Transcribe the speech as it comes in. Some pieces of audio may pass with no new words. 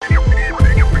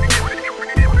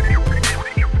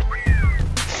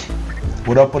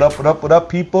What up, what up, what up, what up,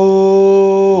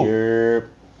 people? Yerp.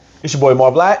 It's your boy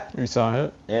Mar Black. You saw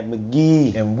it. And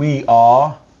McGee. And we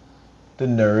are the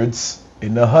Nerds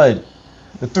in the Hood.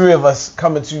 The three of us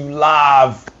coming to you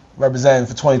live, representing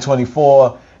for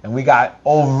 2024. And we got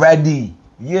already,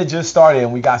 the year just started,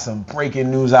 and we got some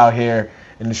breaking news out here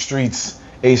in the streets.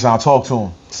 Ace, talk to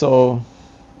him. So,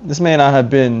 this may not have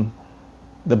been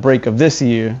the break of this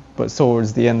year, but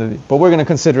towards the end of it. But we're gonna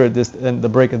consider it the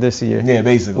break of this year. Yeah,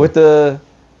 basically. With the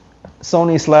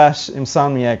Sony /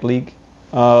 Insomniac leak,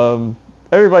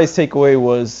 everybody's takeaway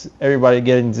was everybody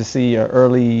getting to see an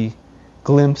early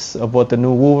glimpse of what the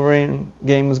new Wolverine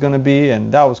game was gonna be,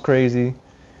 and that was crazy.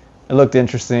 It looked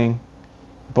interesting,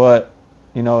 but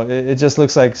you know, it just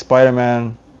looks like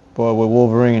Spider-Man, but with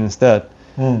Wolverine instead.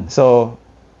 So,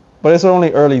 but it's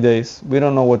only early days. We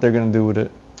don't know what they're gonna do with it.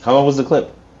 How long was the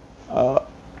clip?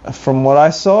 From what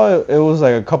I saw, it was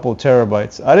like a couple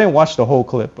terabytes. I didn't watch the whole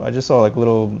clip. I just saw like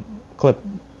little clip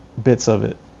bits of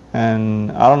it,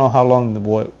 and I don't know how long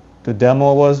the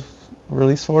demo was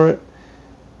released for it,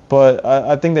 but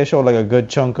I think they showed like a good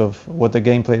chunk of what the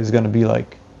gameplay is gonna be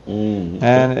like,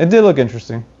 and it did look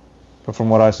interesting,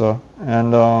 from what I saw,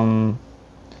 and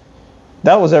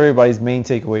that was everybody's main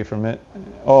takeaway from it.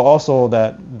 Also,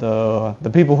 that the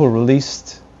people who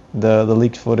released the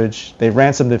leaked footage, they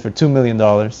ransomed it for $2 million.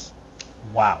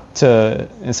 Wow. To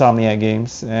Insomniac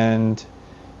Games, and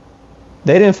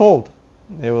they didn't fold.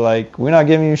 They were like, "We're not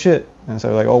giving you shit," and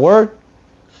so like, "Oh, word,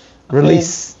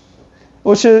 release."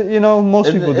 Which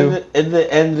most people do. At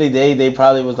the end of the day, they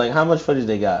probably was like, how much footage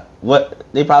they got? What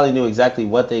they probably knew exactly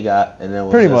what they got, and then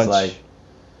was pretty just much like.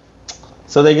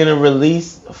 So they're gonna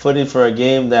release footage for a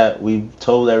game that we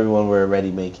told everyone we're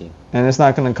already making, and it's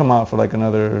not gonna come out for like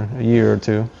another year or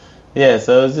two. Yeah,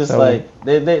 so it's just like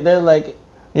they're like,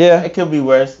 yeah, it could be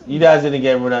worse. You guys didn't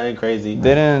get nothing crazy.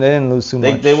 They didn't lose too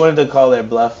much. They wanted to call their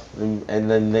bluff, and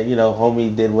then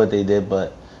homie did what they did,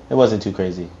 but it wasn't too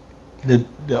crazy.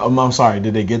 I'm sorry.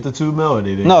 Did they get the $2 million? Or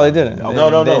they didn't? No, they didn't.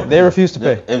 No. They refused to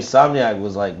pay. Insomniac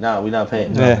was like, "Nah, we're not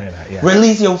paying." Yeah.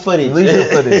 Release your footage. Release your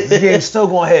footage. This game's still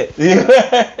going ahead.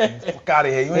 Fuck out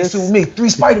of here. You ain't suing me. 3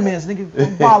 Spider-Mans,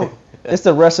 nigga. Follow. It's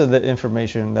the rest of the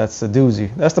information that's the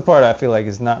doozy. That's the part I feel like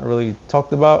is not really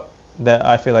talked about, that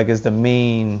I feel like is the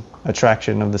main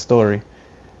attraction of the story.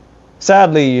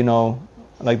 Sadly,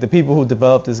 like the people who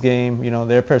developed this game,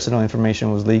 their personal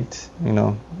information was leaked.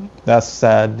 That's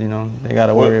sad. They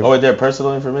gotta worry about their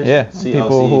personal information. Yeah,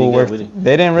 people who worked.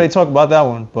 They didn't really talk about that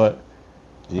one, but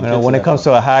when it comes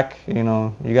to a hack, you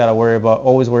gotta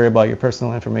always worry about your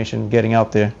personal information getting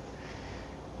out there.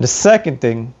 The second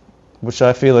thing, which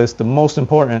I feel is the most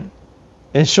important,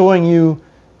 is showing you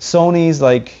Sony's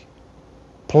like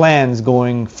plans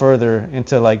going further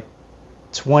into like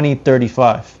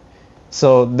 2035.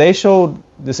 So they showed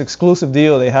this exclusive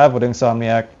deal they have with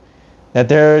Insomniac, that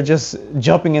they're just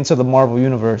jumping into the Marvel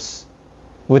universe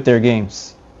with their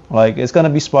games. Like, it's gonna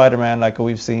be Spider-Man, like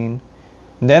we've seen.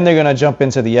 And then they're gonna jump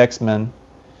into the X-Men.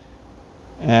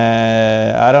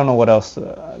 And I don't know what else.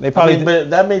 They probably. But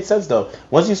that made sense though.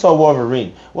 Once you saw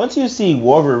Wolverine, once you see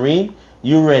Wolverine,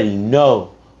 you already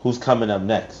know who's coming up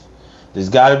next. There's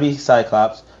got to be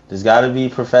Cyclops. There's got to be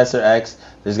Professor X.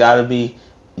 There's got to be,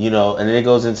 and then it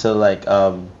goes into like,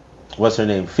 what's her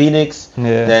name? Phoenix.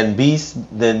 Yeah. Then Beast.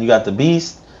 Then you got the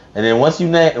Beast. And then once you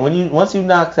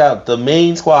knocked out the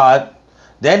main squad,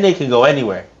 then they can go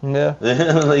anywhere. Yeah.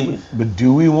 But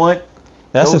do we want?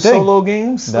 That's those the thing. Solo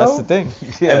games? That's the thing.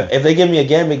 Yeah. If they give me a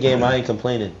Gambit game, I ain't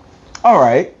complaining. All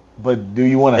right, but do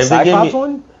you want a Cyclops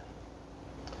one?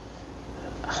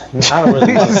 I don't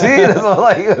really.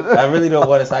 I really don't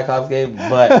want a Cyclops game,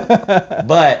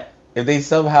 but if they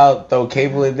somehow throw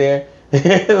Cable in there,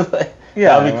 that'd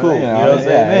be cool. You know what I'm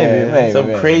saying? Maybe.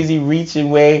 Some crazy reaching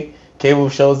way, Cable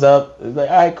shows up. It's like,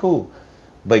 all right, cool.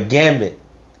 But Gambit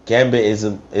is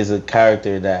a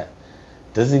character that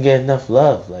doesn't get enough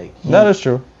love. Like, that is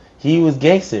true. He was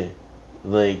gangster.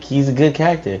 Like, he's a good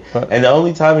character, and the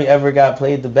only time he ever got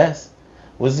played the best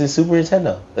was in Super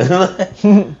Nintendo.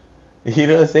 You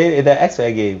know what I'm saying? In that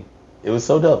X-Men game, it was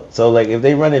so dope. So like, if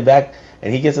they run it back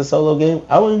and he gets a solo game,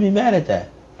 I wouldn't be mad at that.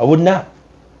 I would not.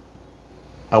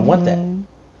 I want that.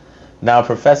 Now,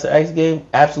 Professor X game,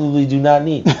 absolutely do not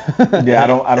need. Yeah, I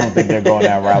don't think they're going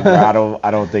that route. Bro. I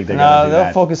don't think they're gonna do that.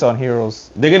 They'll focus on heroes.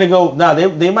 They're gonna go.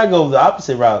 They might go the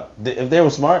opposite route. If they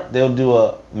were smart, they'll do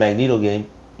a Magneto game.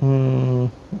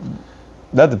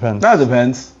 That depends. That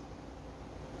depends.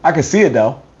 I can see it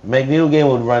though. Magneto game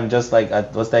would run just like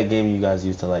what's that game you guys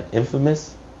used to like?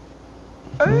 Infamous.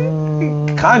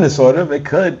 Kind of, sort of. It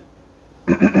could.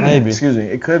 Maybe. Excuse me.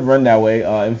 It could run that way.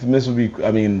 Infamous would be.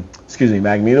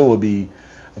 Magneto would be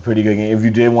a pretty good game. If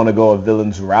you did want to go a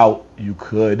villain's route, you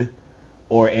could,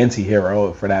 or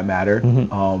anti-hero for that matter.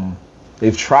 Mm-hmm.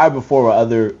 They've tried before with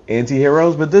other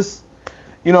anti-heroes, but this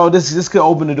could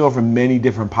open the door for many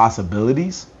different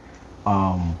possibilities.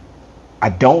 I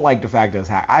don't like the fact that it's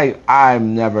hack.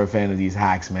 I'm never a fan of these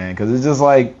hacks, man, because it's just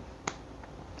like,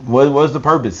 what's the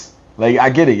purpose? Like,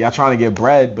 I get it, y'all trying to get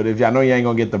bread, but if y'all know you ain't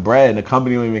gonna get the bread, and the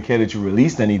company don't even care that you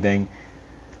released anything,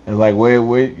 it's like,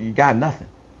 where you got nothing.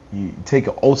 You take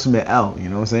an ultimate L. You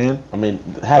know what I'm saying? I mean,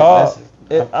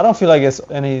 I don't feel like it's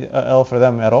any L for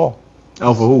them at all.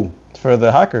 L for who? For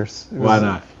the hackers. Why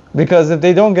not? Because if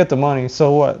they don't get the money,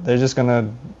 so what? They're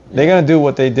gonna do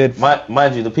what they did.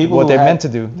 Mind you, the people what they're meant to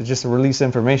do. They just release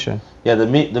information. Yeah,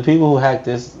 the people who hacked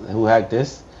this,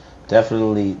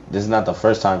 definitely. This is not the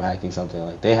first time hacking something.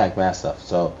 Like, they hack mass stuff.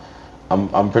 So,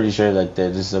 I'm pretty sure like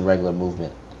this is a regular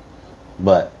movement.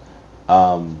 But,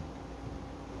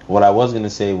 what I was gonna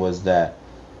say was that,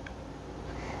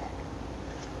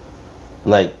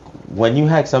 like, when you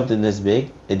hack something this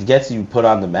big, it gets you put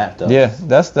on the map, though. Yeah,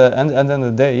 that's the end of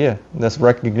the day. Yeah, that's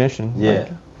recognition. Yeah,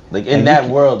 like in that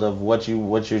world of what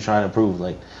you're trying to prove.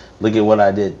 Like, look at what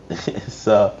I did.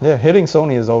 So yeah, hitting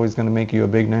Sony is always gonna make you a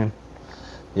big name.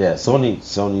 Yeah,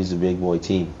 Sony's a big boy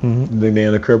team. Mm-hmm. They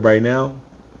in the crib right now,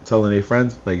 telling their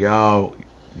friends like, "Yo,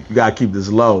 you gotta keep this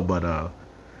low," but I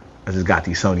just got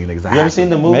these Sony niggas. You ever seen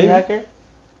the movie Hacker?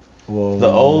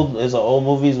 Well, it's an old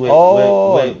movies with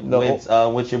your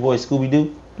boy Scooby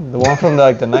Doo. The one from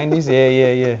the 90s?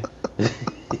 Yeah.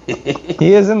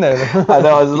 He is in there. I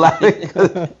know, I was laughing.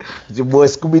 It's your boy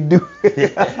Scooby Doo.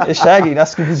 It's Shaggy, not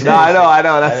Scooby Doo. No, I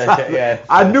know. That's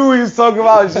I knew what he was talking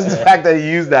about. It's just the fact that he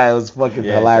used that. It was fucking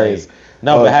hilarious.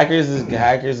 No, but Hackers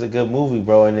is a good movie,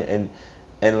 bro, and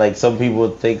like some people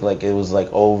think like it was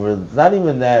like over. Not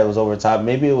even that it was over top.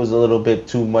 Maybe it was a little bit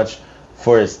too much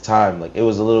for his time. Like, it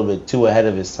was a little bit too ahead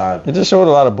of his time. It just showed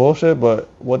a lot of bullshit, but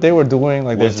what they were doing,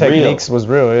 like their techniques, was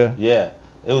real. Yeah,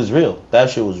 it was real. That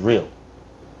shit was real.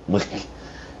 It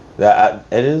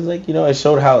is like, it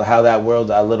showed how that world,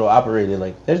 that little operated.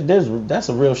 Like, that's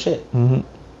some real shit. Mm-hmm.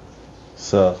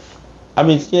 So, I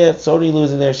mean, yeah, Sony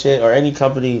losing their shit, or any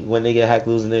company when they get hacked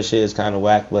losing their shit is kind of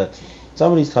whack. But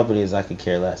some of these companies I could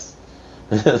care less.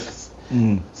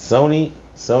 Sony,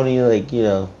 like,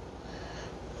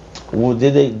 well,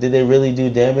 did they really do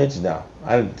damage? No.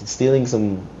 Stealing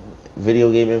some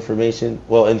video game information.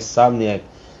 Well, Insomniac.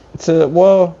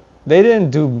 They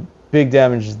didn't do big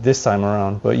damage this time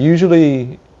around, but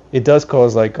usually it does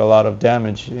cause like a lot of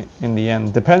damage in the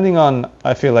end, depending on,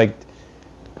 I feel like,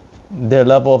 their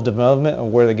level of development or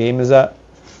where the game is at.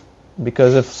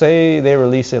 Because if, say, they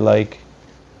release it like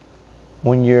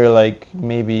when you're like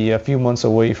maybe a few months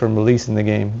away from releasing the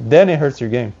game, then it hurts your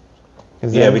game.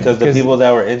 Because the people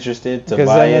that were interested to buy it.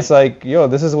 Because then it's like, yo,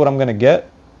 this is what I'm gonna get,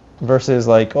 versus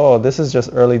like, oh, this is just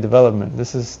early development.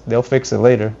 They'll fix it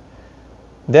later.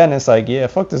 Then it's like, yeah,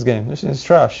 fuck this game. This is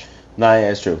trash. Nah, yeah,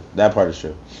 it's true. That part is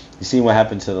true. You see what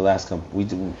happened to the last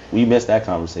company? We missed that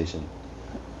conversation.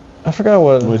 I forgot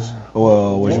what.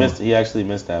 He actually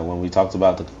missed that when we talked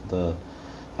about the.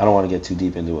 I don't want to get too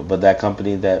deep into it, but that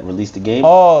company that released the game.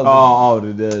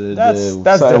 That's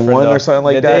different. One or something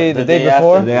like that. The day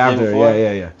before. The day after.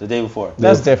 Yeah. The day before.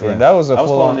 That's different. Yeah. That was I was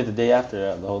calling it the day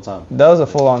after the whole time. That was a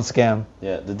full-on scam.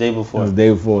 Yeah, the day before. The day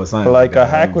before. Like a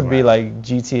hack would be like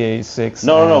GTA 6.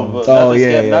 No. But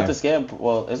not the scam.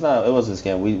 Well, it's not. It wasn't a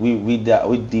scam. We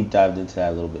deep dived into that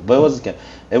a little bit, but it wasn't a scam.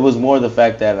 It was more the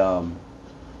fact that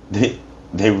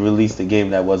they released a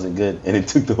game that wasn't good, and it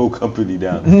took the whole company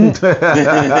down.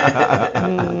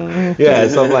 Yeah,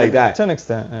 something like that. To an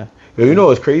extent, yeah. Yo, you know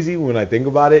what's crazy when I think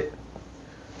about it?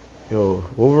 Yo,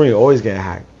 Wolverine always getting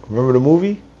hacked. Remember the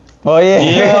movie? Oh, yeah.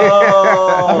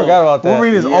 I forgot about that.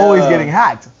 Wolverine is always getting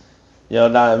hacked. Yo,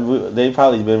 they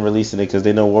probably been releasing it because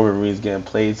they know Wolverine's getting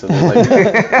played, so they're like,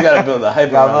 you gotta build a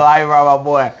hype around my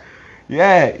boy.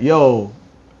 Yeah, yo.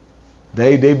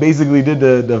 They basically did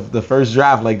the first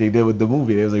draft like they did with the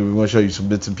movie. They was like, we're going to show you some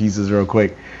bits and pieces real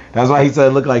quick. That's why he said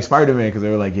it looked like Spider-Man, because they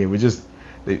were like, yeah,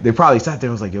 they probably sat there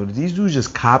and was like, yo, did these dudes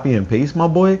just copy and paste, my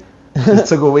boy? Just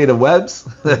took away the webs?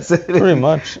 That's it. Pretty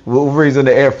much. Wolverine's in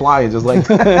the air flying just like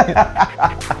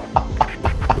that.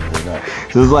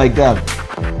 Just like that.